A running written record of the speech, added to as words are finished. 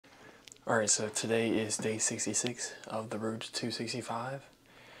Alright, so today is day 66 of the road to 265.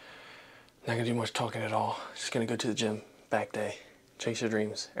 Not gonna do much talking at all. Just gonna go to the gym, back day, chase your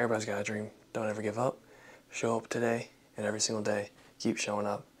dreams. Everybody's got a dream. Don't ever give up. Show up today and every single day. Keep showing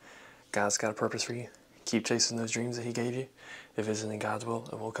up. God's got a purpose for you. Keep chasing those dreams that He gave you. If it's in God's will,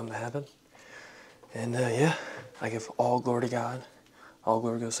 it will come to happen. And yeah, I give all glory to God. All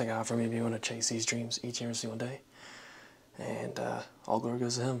glory goes to God for me being able to chase these dreams each and every single day. And all glory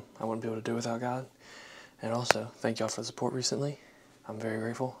goes to Him. I wouldn't be able to do it without God. And also, thank y'all for the support recently. I'm very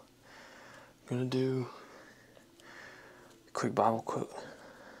grateful. I'm going to do a quick Bible quote.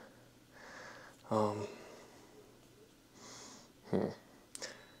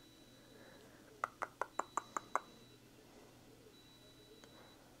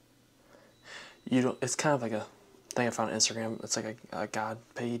 It's kind of like a thing I found on Instagram. It's like a God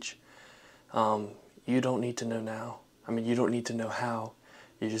page. You don't need to know now. I mean, you don't need to know how.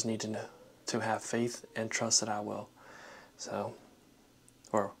 You just need to know to have faith and trust that I will. So,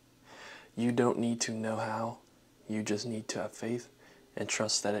 or you don't need to know how. You just need to have faith and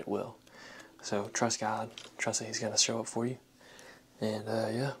trust that it will. So trust God. Trust that He's going to show up for you. And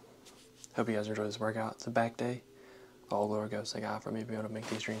yeah, hope you guys enjoy this workout. It's a back day. All glory goes to God for me being able to make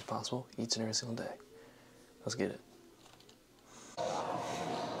these dreams possible each and every single day. Let's get it.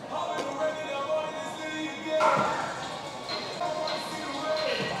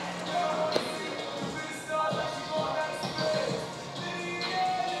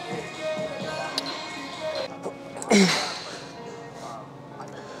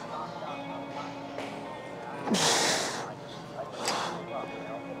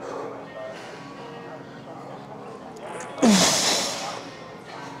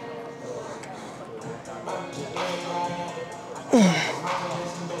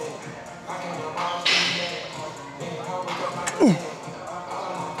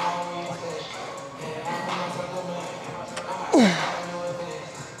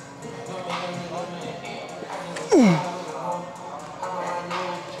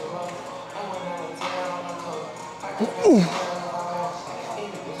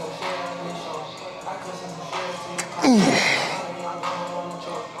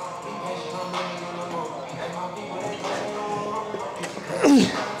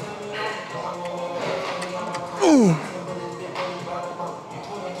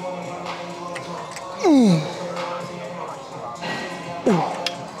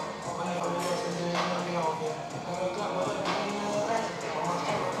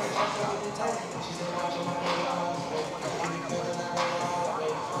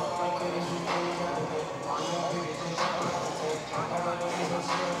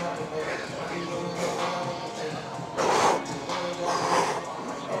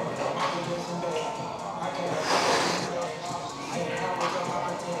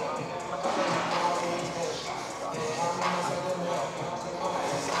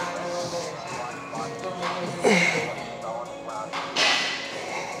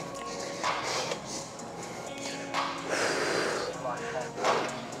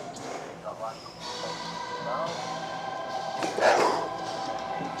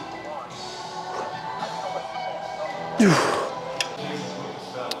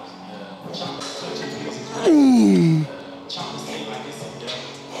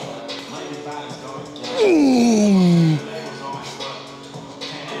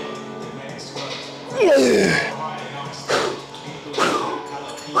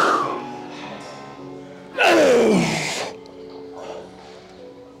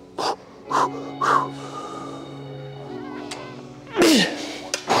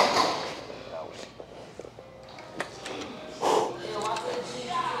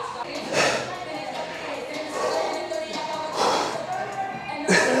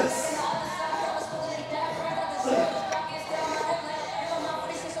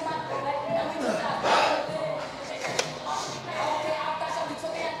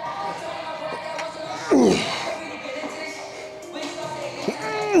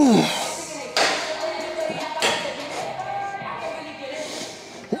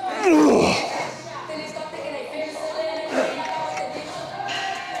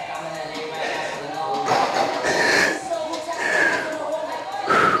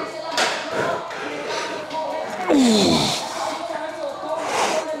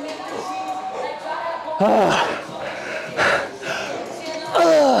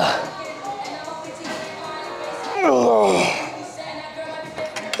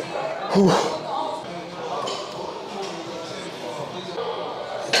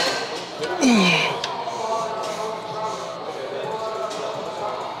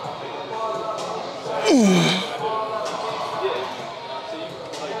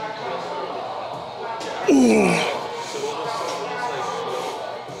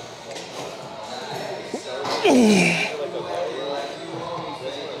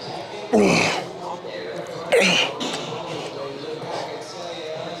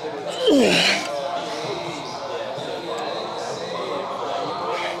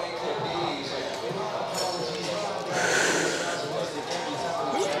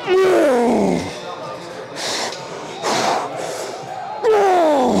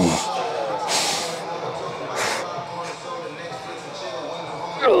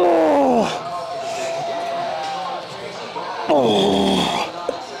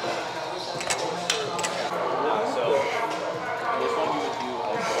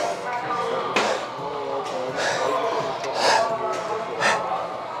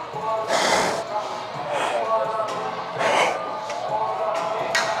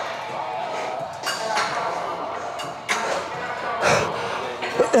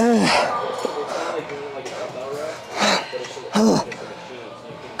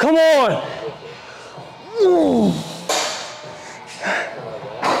 Come on!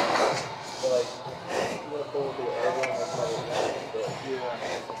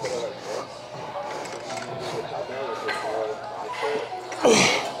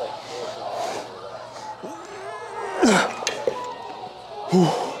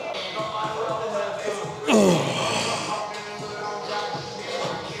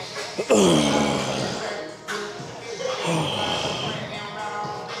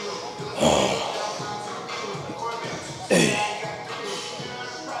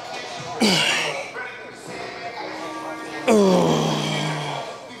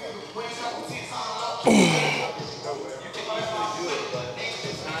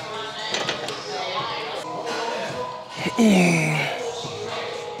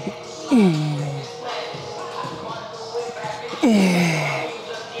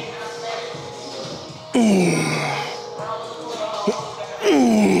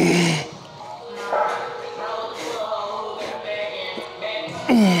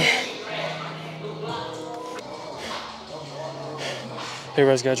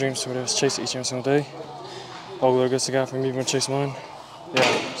 Everybody's got dreams, so whatever, chase it each and every single day. All glory goes to God for me, want to chase mine.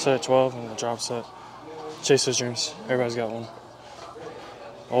 Yeah, set at 12 and the drop set. Chase those dreams. Everybody's got one.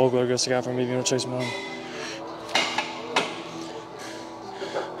 All glory goes to God for me, want to chase mine.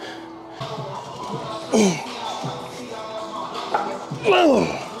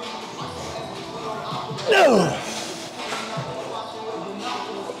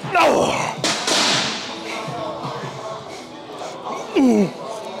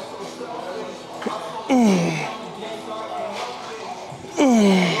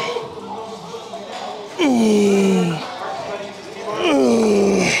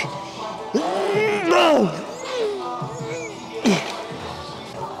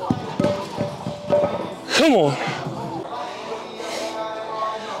 Come on.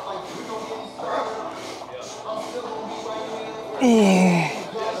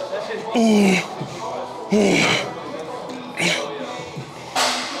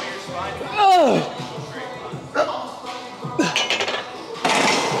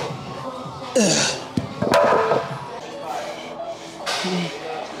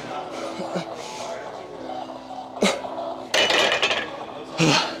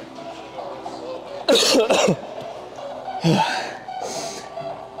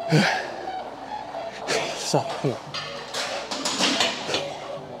 Stop. Come on.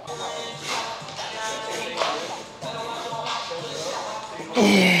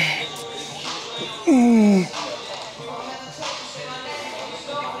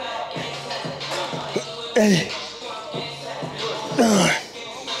 Hey.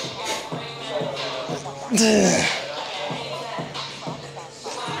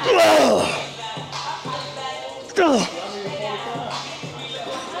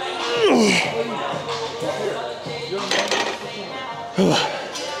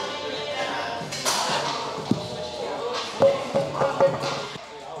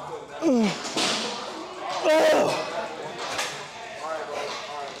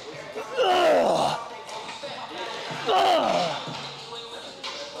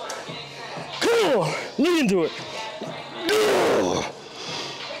 Look into it.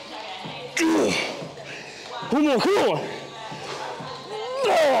 Come on, come on.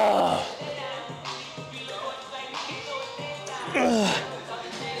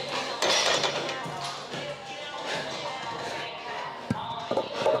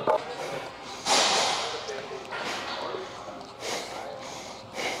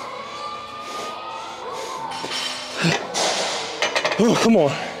 Oh, come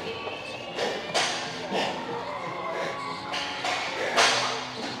on.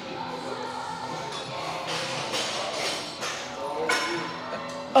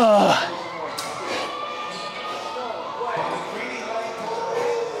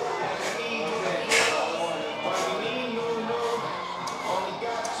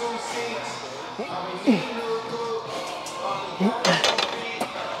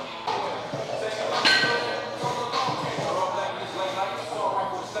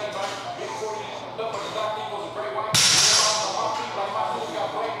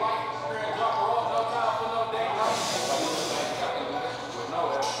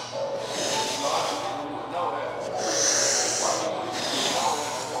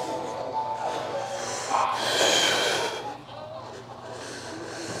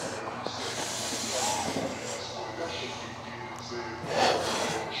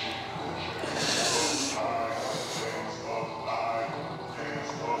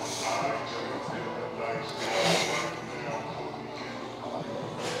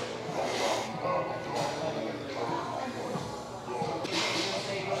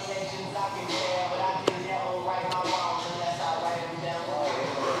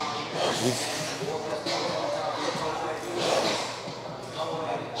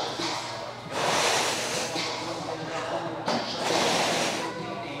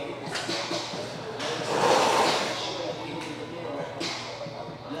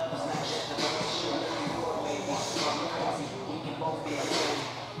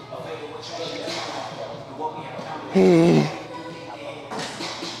 No.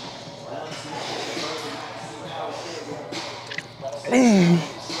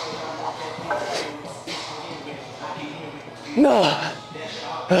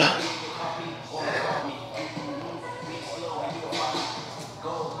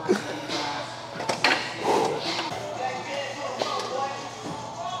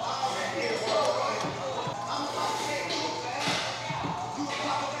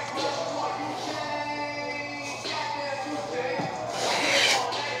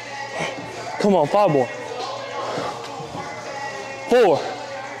 Come on, 5 more. 4,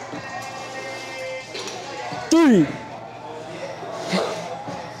 3,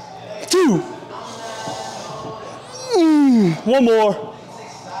 2. 1 more.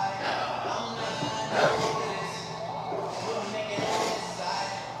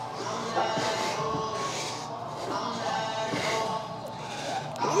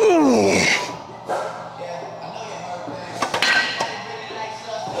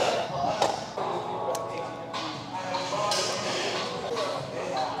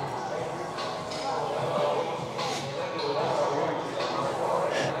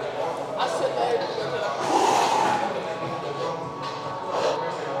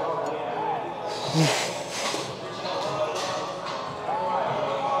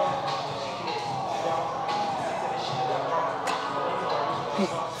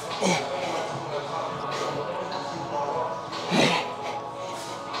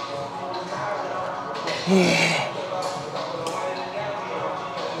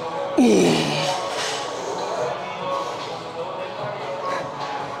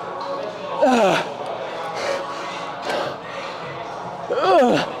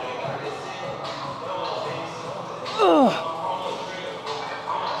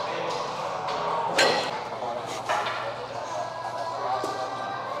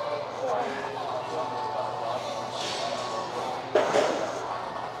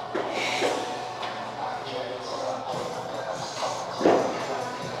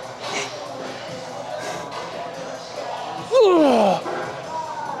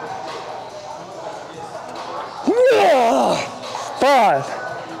 Five.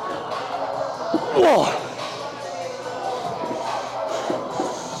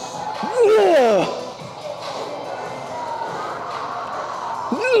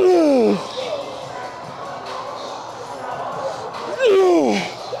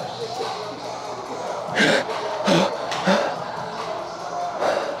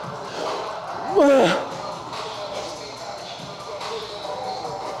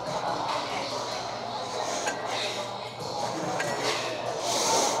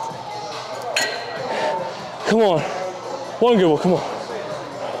 Come on. One good one, come on.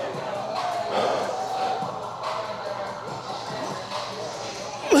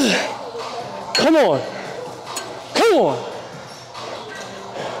 Come on. Come on.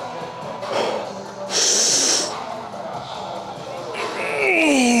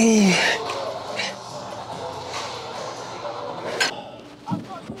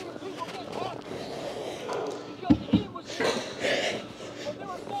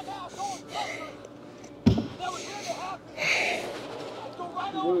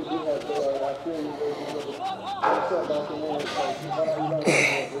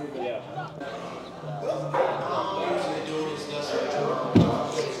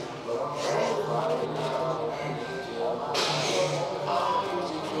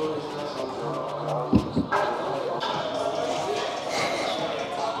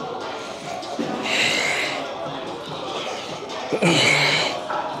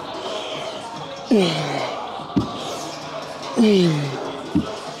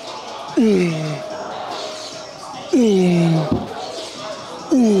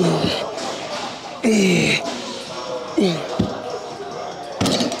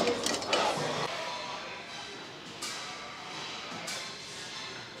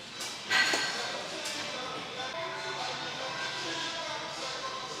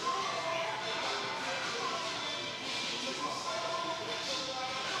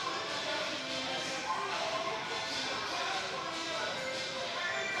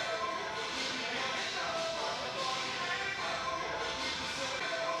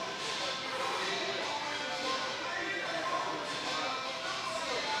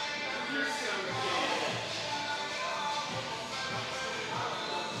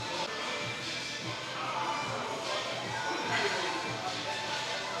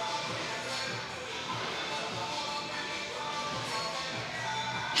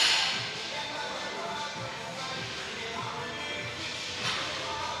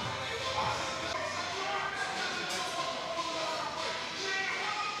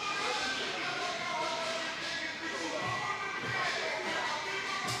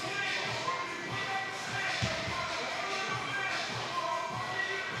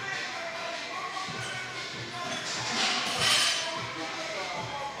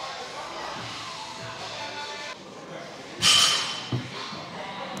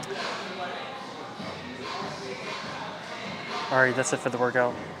 Alright, that's it for the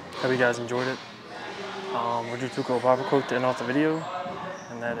workout. Hope you guys enjoyed it. We'll do a cool Bible quote to end off the video,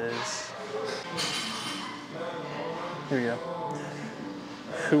 and that is, here we go.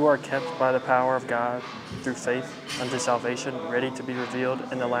 Who are kept by the power of God through faith unto salvation, ready to be revealed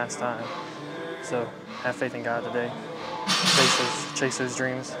in the last time. So have faith in God today. Chase those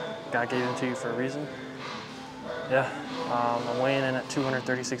dreams. God gave them to you for a reason. Yeah, I'm weighing in at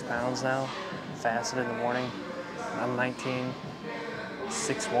 236 pounds now, fasted in the morning. I'm 19,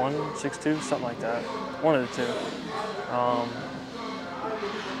 6'1", 6'2", something like that. One of the two.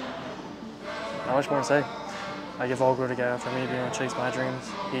 Not much more to say. I give all glory to God for me being able to chase my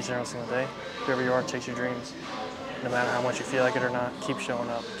dreams each and every single day. Whoever you are, chase your dreams. No matter how much you feel like it or not, keep showing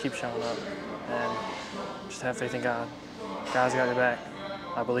up, and just have faith in God. God's got your back.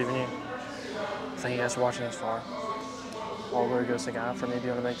 I believe in you. Thank you guys for watching this far. All glory goes to God for me being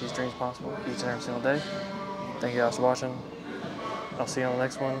able to make these dreams possible each and every single day. Thank you guys for watching. I'll see you on the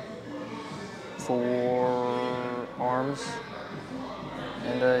next one for arms.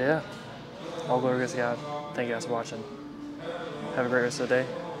 And yeah, all glory goes to God. Thank you guys for watching. Have a great rest of the day.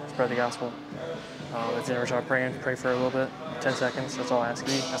 Spread the gospel. If you never try praying, pray for a little bit. 10 seconds, that's all I ask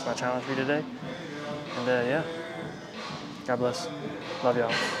of you. That's my challenge for you today. And yeah, God bless. Love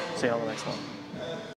y'all. See you on the next one.